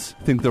fans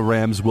think the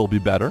Rams will be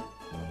better.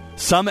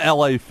 Some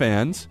LA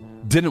fans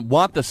didn't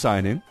want the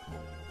signing.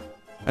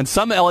 And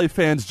some LA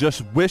fans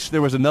just wish there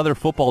was another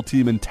football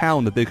team in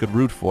town that they could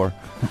root for.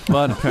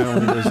 But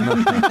apparently there's no.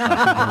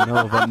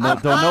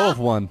 Don't know of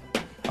one.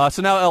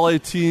 So now LA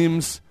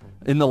teams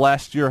in the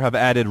last year have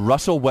added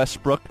Russell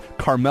Westbrook,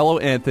 Carmelo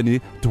Anthony,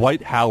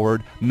 Dwight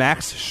Howard,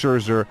 Max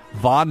Scherzer,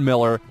 Von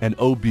Miller, and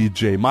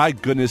OBJ. My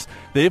goodness,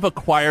 they've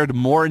acquired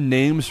more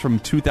names from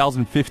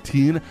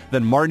 2015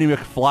 than Marty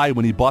McFly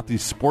when he bought the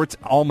Sports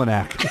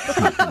Almanac.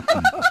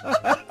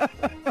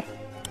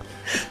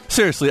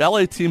 Seriously,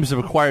 LA teams have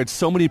acquired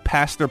so many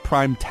past their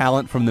prime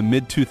talent from the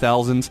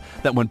mid-2000s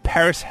that when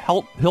Paris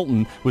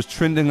Hilton was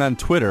trending on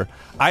Twitter,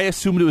 I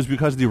assumed it was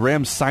because the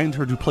Rams signed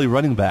her to play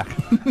running back.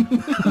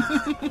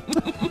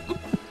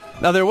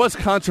 Now, there was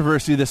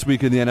controversy this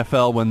week in the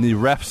NFL when the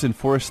refs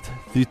enforced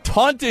the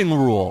taunting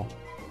rule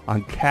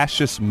on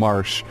Cassius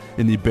Marsh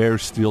in the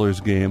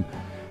Bears-Steelers game,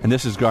 and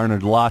this has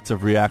garnered lots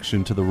of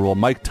reaction to the rule.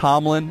 Mike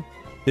Tomlin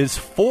is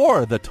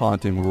for the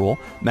taunting rule.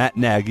 Matt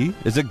Nagy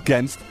is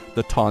against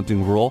the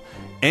taunting rule.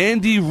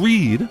 Andy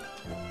Reid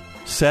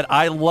said,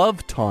 I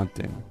love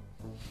taunting.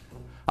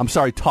 I'm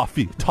sorry,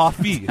 toffee.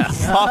 Toffee.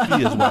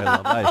 Toffee is what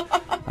I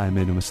love. I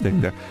made a mistake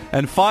there.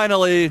 And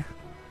finally,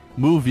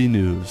 movie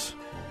news.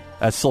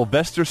 As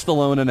Sylvester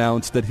Stallone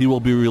announced that he will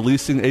be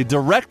releasing a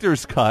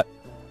director's cut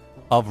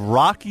of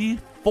Rocky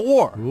IV.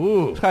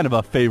 Ooh. Kind of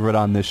a favorite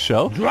on this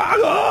show.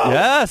 Drago!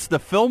 Yes, the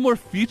film will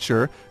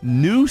feature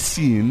new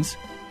scenes,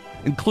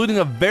 including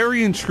a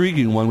very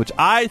intriguing one, which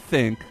I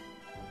think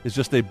is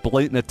just a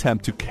blatant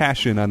attempt to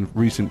cash in on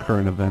recent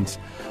current events.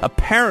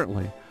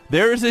 Apparently,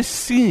 there is a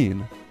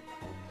scene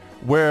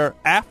where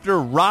after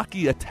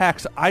Rocky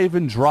attacks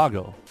Ivan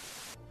Drago,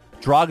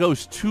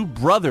 Drago's two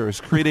brothers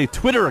create a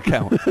Twitter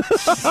account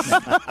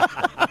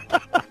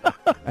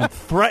and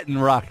threaten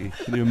Rocky.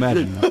 Can you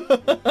imagine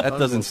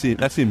that?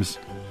 That seems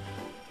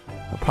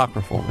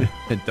apocryphal.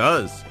 It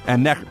does.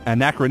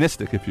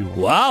 Anachronistic, if you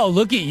will. Wow,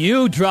 look at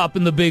you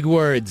dropping the big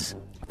words.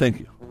 Thank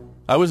you.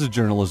 I was a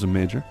journalism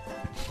major,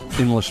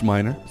 English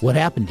minor. What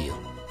happened to you?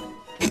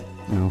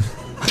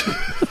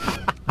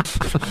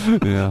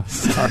 Yeah.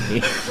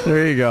 Sorry.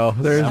 There you go.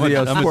 There's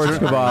the Sports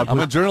Kabob. I'm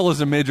a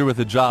journalism major with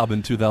a job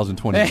in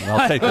 2021.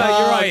 I'll take that.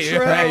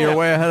 You're right. Hey, you're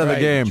way ahead of the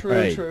game.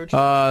 True.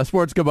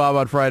 Sports Kabob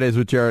on Fridays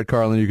with Jarrett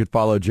Carlin. You can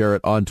follow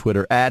Jarrett on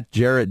Twitter at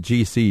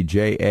JarrettGC,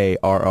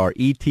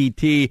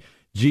 JarrettGC.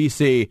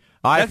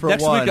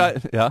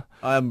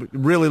 I'm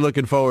really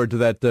looking forward to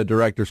that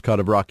director's cut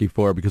of Rocky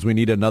IV because we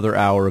need another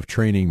hour of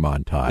training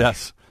montage.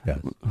 Yes.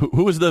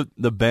 Who was the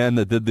band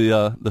that did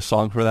the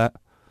song for that?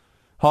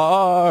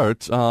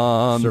 Hearts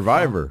on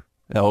Survivor.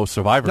 Oh,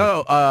 Survivor.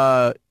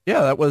 No,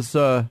 that was. Is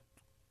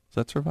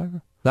that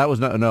Survivor? That was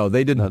no.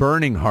 They did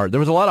Burning Heart. There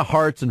was a lot of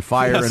hearts and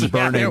fire and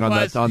burning on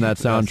that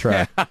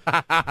soundtrack.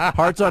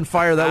 Hearts on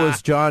Fire. That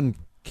was John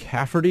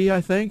Cafferty,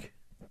 I think.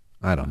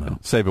 I don't know.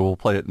 Save it. We'll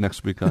play it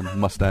next week on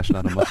Mustache,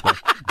 Not a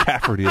Mustache.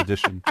 Cafferty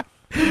edition.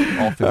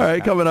 All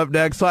right, coming up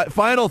next.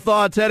 Final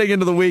thoughts heading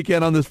into the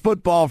weekend on this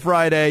Football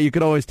Friday. You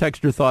can always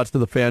text your thoughts to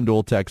the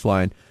FanDuel text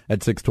line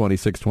at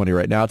 620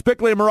 right now. It's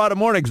Bickley+Marotta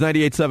Mornings,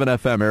 98.7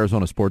 FM,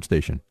 Arizona Sports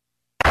Station.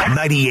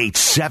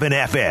 98.7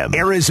 FM,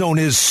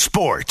 Arizona's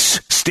sports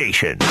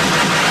station.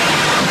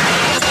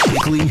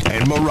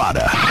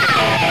 Bickley+Marotta.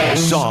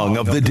 Song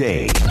of the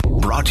day.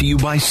 Brought to you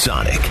by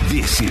Sonic.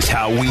 This is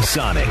how we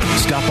Sonic.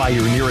 Stop by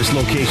your nearest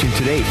location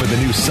today for the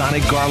new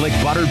Sonic Garlic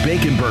Butter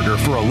Bacon Burger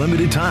for a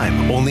limited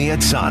time. Only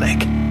at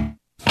Sonic.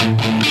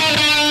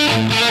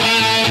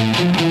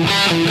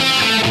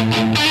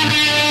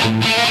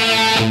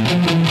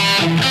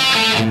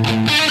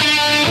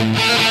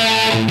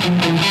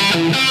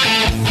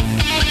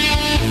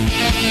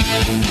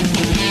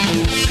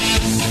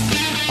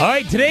 All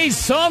right, today's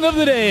song of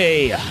the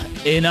day.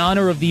 In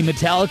honor of the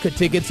Metallica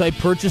tickets I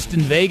purchased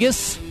in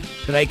Vegas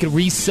that I could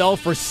resell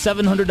for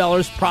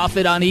 $700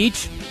 profit on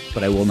each,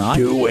 but I will not.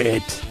 Do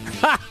it.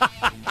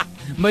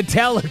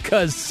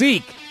 Metallica's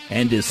Seek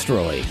and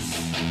Destroy.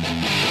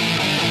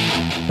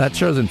 That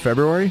show's in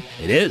February?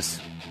 It is.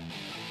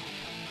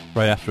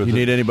 Right after You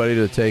need anybody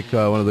to take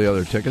one of the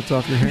other tickets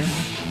off your hands?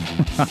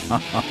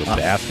 Just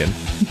asking.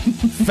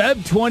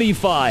 Feb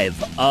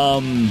 25.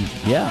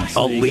 Yeah.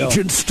 so there you go.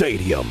 Allegiant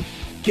Stadium.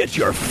 Get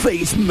your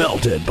face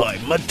melted by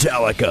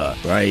Metallica.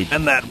 Right.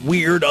 And that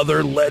weird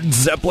other Led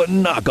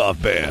Zeppelin knockoff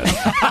band.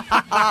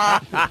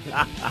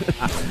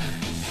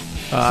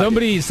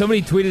 Somebody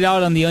tweeted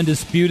out on the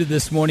Undisputed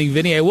this morning,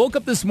 Vinny, I woke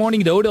up this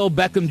morning to Odell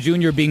Beckham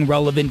Jr. being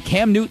relevant,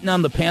 Cam Newton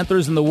on the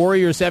Panthers, and the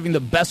Warriors having the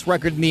best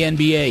record in the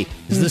NBA.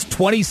 Is this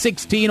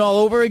 2016 all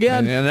over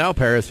again? And now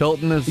Paris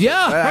Hilton is...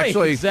 Yeah, right,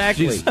 actually,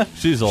 exactly.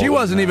 She's old. She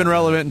wasn't even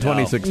relevant in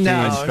 2016. No,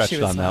 I she stretched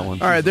was on that not.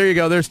 one. All right, there you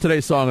go. There's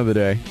today's song of the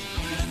day.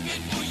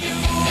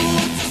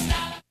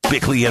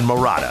 Bickley and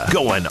Marotta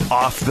going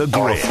off the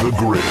grid.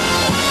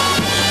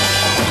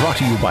 Brought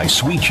to you by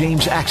Sweet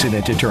James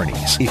Accident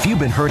Attorneys. If you've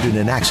been hurt in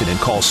an accident,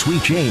 call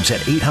Sweet James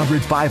at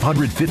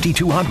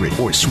 800-500-5200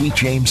 or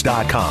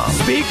sweetjames.com.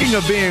 Speaking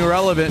of being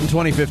relevant in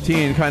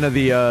 2015, kind of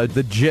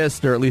the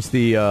gist, or at least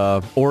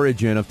the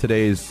origin of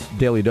today's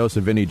Daily Dose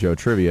of Vinny Joe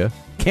Trivia.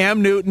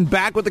 Cam Newton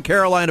back with the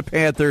Carolina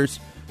Panthers,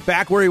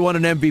 back where he won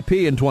an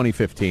MVP in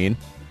 2015.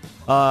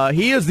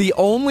 He is the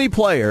only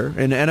player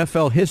in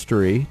NFL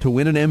history to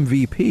win an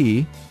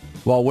MVP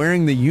while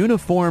wearing the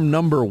uniform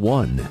number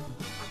 1.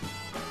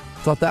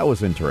 Thought that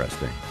was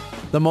interesting.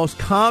 The most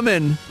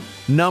common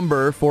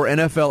number for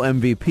NFL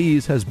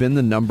MVPs has been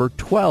the number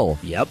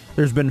 12. Yep.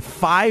 There's been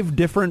 5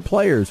 different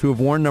players who have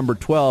worn number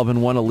 12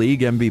 and won a league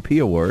MVP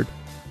award.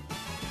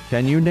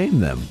 Can you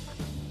name them?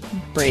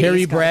 Brady's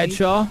Terry gotta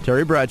Bradshaw.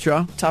 Terry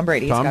Bradshaw. be. Tom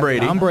Brady. Tom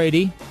Brady. Tom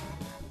Brady.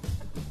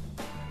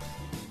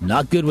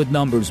 Not good with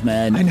numbers,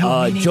 man. I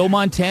know, me neither. Joe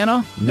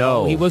Montana?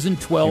 No. He wasn't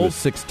 12. He was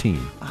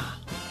 16.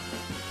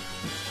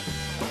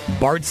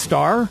 Bart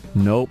Starr?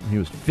 Nope, he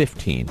was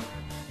 15.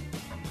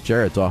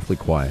 Jarrett's awfully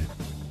quiet.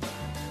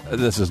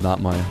 This is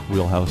not my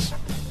wheelhouse.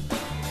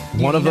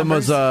 One of them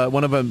numbers?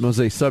 was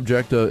a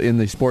subject in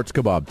the Sports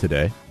Kabob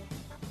today.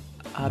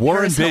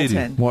 Warren Paris Beatty.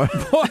 Hilton.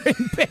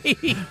 Warren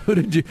Beatty.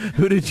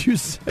 Who did you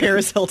say?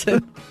 Paris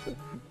Hilton.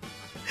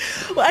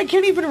 Well, I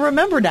can't even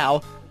remember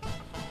now.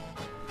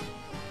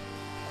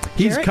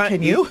 Jarrett,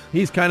 can you?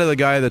 He's kind of the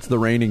guy that's the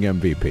reigning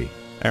MVP.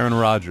 Aaron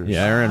Rodgers.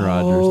 Yeah, Aaron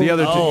Rodgers. The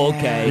other two. Oh,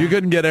 okay. You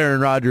couldn't get Aaron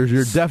Rodgers.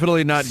 You're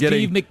definitely not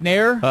Steve getting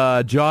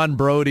McNair? John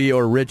Brody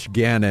or Rich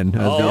Gannon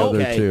as the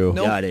other okay. two.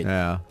 Nope. Got it.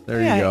 Yeah, there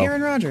Yeah, you go.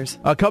 Aaron Rodgers.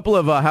 A couple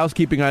of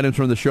housekeeping items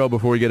from the show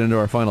before we get into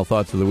our final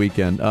thoughts of the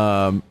weekend.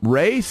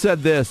 Ray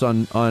said this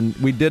on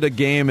we did a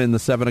game in the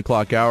 7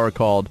 o'clock hour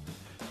called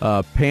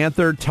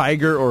Panther,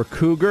 Tiger, or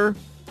Cougar.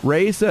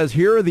 Ray says,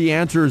 here are the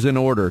answers in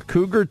order.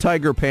 Cougar,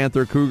 Tiger,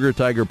 Panther, Cougar,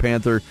 Tiger,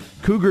 Panther,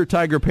 Cougar,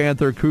 Tiger,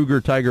 Panther,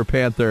 Cougar, Tiger,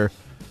 Panther.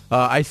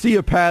 I see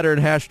a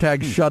pattern,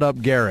 hashtag shut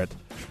up Garrett.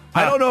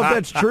 I don't know if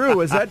that's true.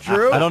 Is that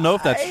true? I don't know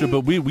if that's true, but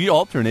we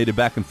alternated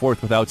back and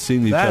forth without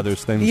seeing each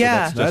other's things.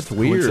 yeah. So that's just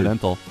weird.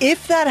 coincidental.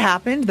 If that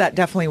happened, that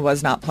definitely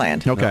was not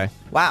planned. Okay.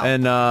 Wow.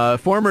 And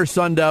former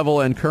Sun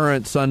Devil and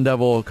current Sun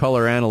Devil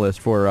color analyst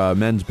for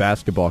men's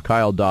basketball,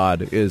 Kyle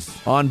Dodd, is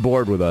on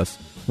board with us.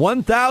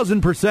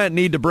 1,000%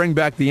 need to bring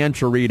back the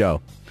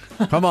Enchilito.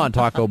 Come on,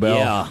 Taco Bell.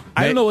 Yeah.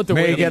 I don't know what they're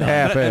Make waiting it on.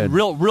 happen. And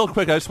real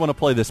quick, I just want to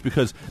play this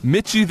because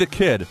Mitchie the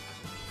Kid,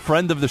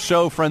 friend of the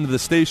show, friend of the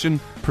station,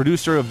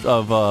 producer of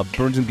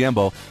Burns and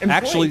Gambo,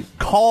 actually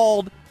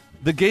called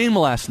the game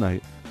last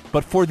night,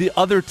 but for the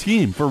other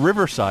team, for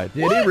Riverside.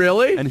 Did he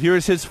really? And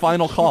here's his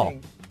final call.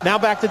 Now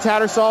back to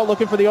Tattersall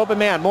looking for the open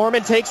man.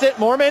 Mormon takes it.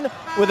 Mormon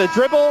with a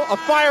dribble, a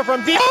fire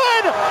from deep.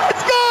 Good!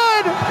 It's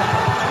good!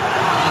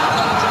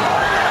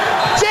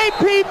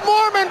 J.P.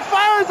 Mormon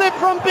fires it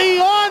from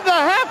beyond the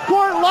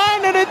half-court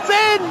line, and it's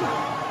in!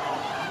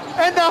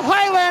 And the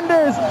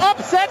Highlanders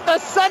upset the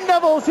Sun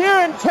Devils here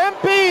in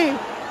Tempe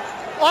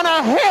on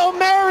a Hail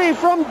Mary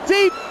from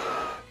deep.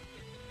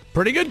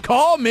 Pretty good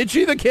call,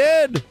 Mitchie the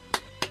Kid.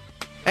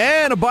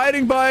 And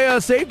abiding by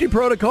safety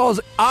protocols,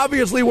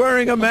 obviously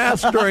wearing a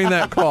mask during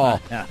that call.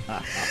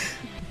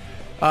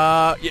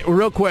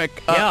 Real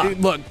quick,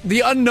 look,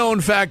 the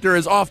unknown factor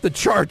is off the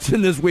charts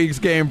in this week's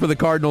game for the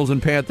Cardinals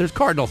and Panthers.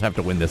 Cardinals have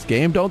to win this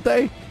game, don't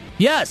they?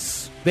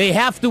 Yes. They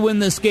have to win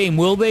this game.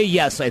 Will they?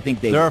 Yes, I think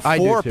they There will. are I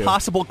do 4 too.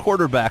 possible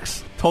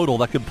quarterbacks total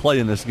that could play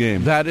in this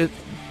game. That is,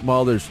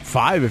 well, there's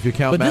 5 if you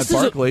count Matt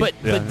Barkley. But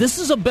this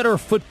is a better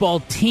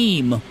football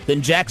team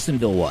than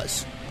Jacksonville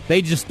was.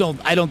 They just don't.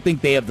 I don't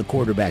think they have the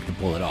quarterback to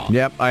pull it off.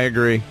 Yep, I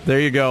agree. There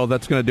you go.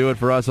 That's going to do it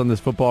for us on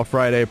this Football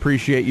Friday.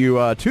 Appreciate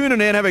you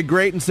tuning in. Have a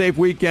great and safe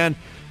weekend.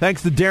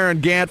 Thanks to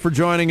Darren Gant for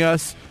joining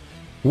us.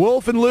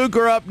 Wolf and Luke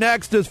are up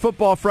next as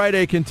Football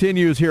Friday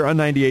continues here on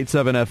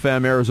 98.7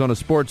 FM, Arizona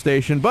Sports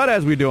Station. But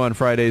as we do on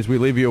Fridays, we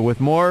leave you with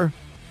more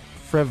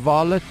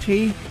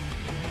frivolity.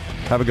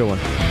 Have a good one.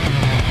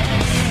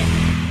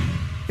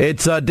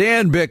 It's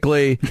Dan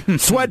Bickley,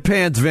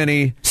 Sweatpants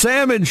Vinny,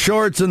 Salmon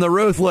Shorts, and the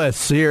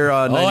Ruthless here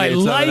on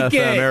 98.7 like FM,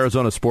 it.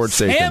 Arizona Sports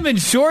Station. Salmon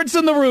Shorts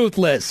and the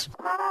Ruthless.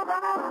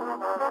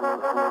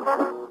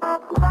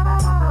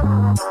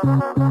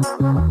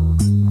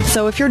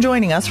 So if you're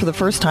joining us for the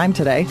first time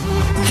today,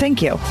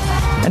 thank you.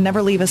 And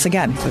never leave us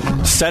again.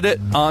 Set it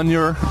on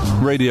your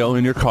radio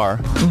in your car.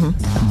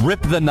 Mm-hmm.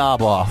 Rip the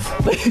knob off.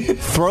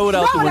 Throw it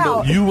out the window.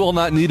 Out. You will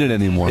not need it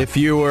anymore. If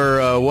you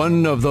were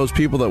one of those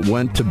people that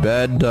went to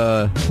bed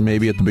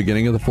maybe at the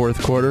beginning of the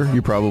fourth quarter,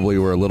 you probably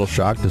were a little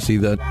shocked to see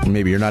that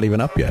maybe you're not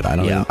even up yet. I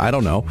don't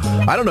know.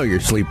 I don't know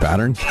your sleep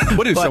pattern.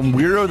 What is some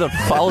weirdo that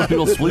follows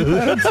people's sleep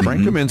patterns?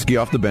 Frank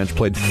Kaminsky off the bench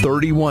played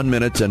 31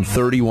 minutes and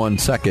 31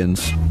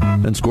 seconds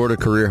and scored a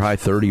career-high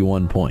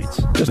 31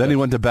 points. Then he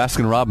went to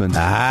Baskin-Robbins.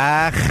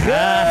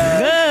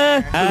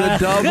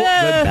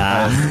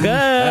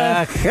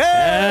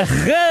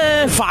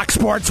 Fox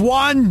Sports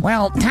 1.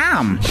 Well,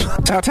 Tom.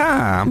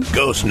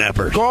 Go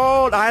Snappers.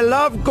 Gold. I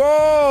love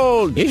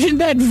gold. Isn't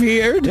that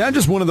weird? Yeah, I'm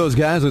just one of those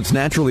guys that's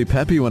naturally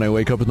peppy when I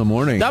wake up in the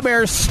morning. The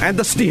Bears. And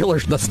the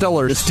Steelers. The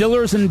Stillers. The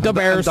Stillers and the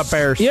Bears. And the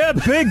Bears. Yeah,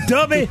 big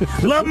dummy.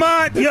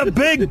 Lamont, you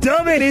big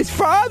dummy. And his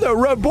father,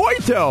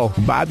 Roboito.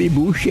 Bobby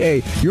Boucher.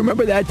 You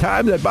remember that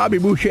time that Bobby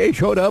Boucher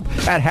showed up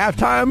at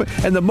halftime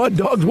and the Mud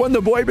Dogs won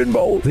the Boyden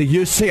Bowl? The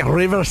UC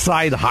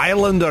Riverside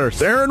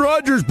Highlanders. Aaron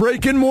Rodgers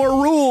breaking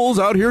more rules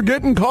out here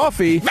getting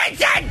coffee.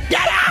 Vincent,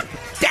 get up!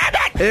 Damn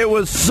it! It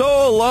was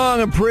so long,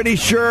 I'm pretty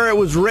sure it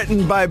was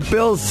written by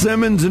Bill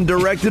Simmons and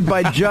directed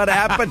by Judd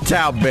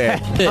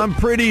Apatow. I'm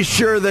pretty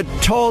sure that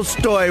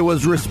Tolstoy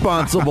was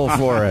responsible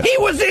for it. He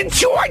was in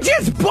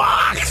George's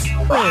box!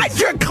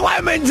 Roger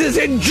Clemens is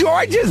in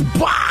George's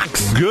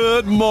box!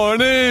 Good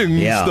morning,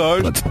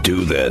 Stars. Let's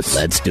do this.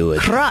 Let's do it.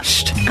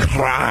 Crushed.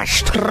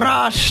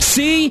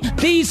 See?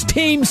 These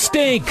teams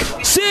stink.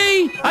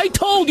 See? I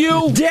told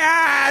you.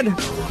 Dad!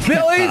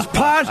 Billy's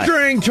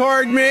posturing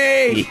toward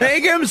me.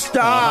 Make him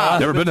stop.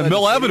 Never been to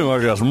Mill Avenue, I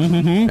guess.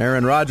 Mm-hmm.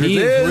 Aaron Rodgers He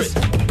is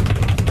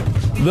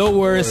the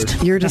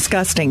worst. You're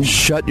disgusting.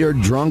 Shut your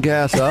drunk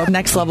ass up.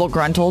 Next level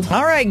gruntled.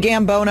 All right,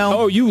 Gambono.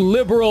 Oh, you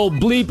liberal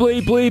bleep,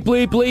 bleep, bleep,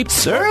 bleep, bleep.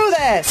 Screw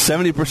this.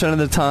 70% of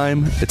the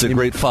time, it's a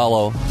great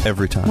follow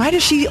every time. Why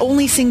does she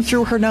only sing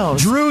through her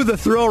nose? Drew the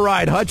Thrill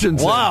Ride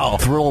Hutchinson. Wow.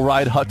 Thrill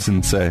Ride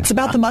Hudson say. It's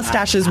about the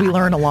mustaches we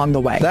learn along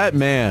the way. That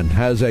man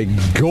has a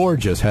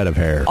gorgeous head of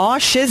hair. Aw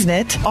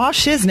shiznit.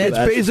 It's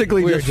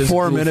basically we're just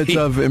 4 goofy. minutes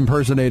of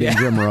impersonating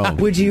Jim Rome.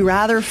 Would you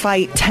rather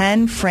fight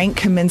 10 Frank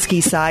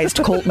Kaminsky-sized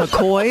Colt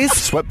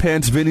McCoys?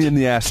 Sweatpants Vinny and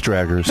the Ass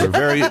Draggers are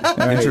very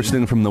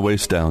interesting from the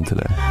waist down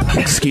today.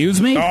 Excuse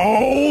me?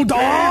 Oh, David!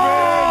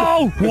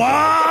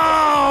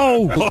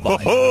 Wow!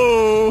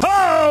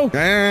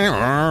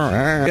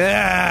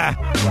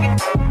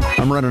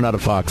 I'm running out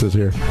of foxes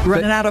here.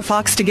 Running out of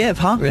fox to give,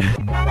 huh?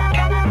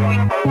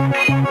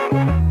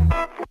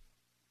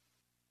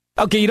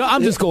 Okay,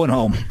 I'm just going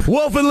home.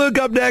 Wolf and Luke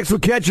up next. We'll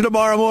catch you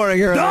tomorrow morning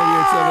here on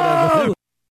 98.7 FM.